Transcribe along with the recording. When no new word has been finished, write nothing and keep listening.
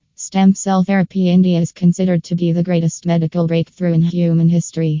Stem cell therapy India is considered to be the greatest medical breakthrough in human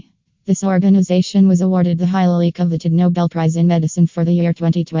history. This organization was awarded the highly coveted Nobel Prize in Medicine for the year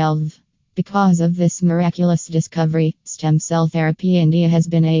 2012. Because of this miraculous discovery, Stem Cell Therapy India has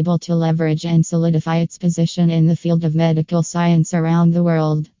been able to leverage and solidify its position in the field of medical science around the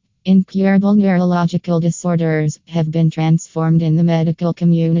world. Incurable neurological disorders have been transformed in the medical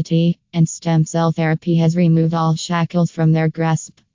community, and stem cell therapy has removed all shackles from their grasp.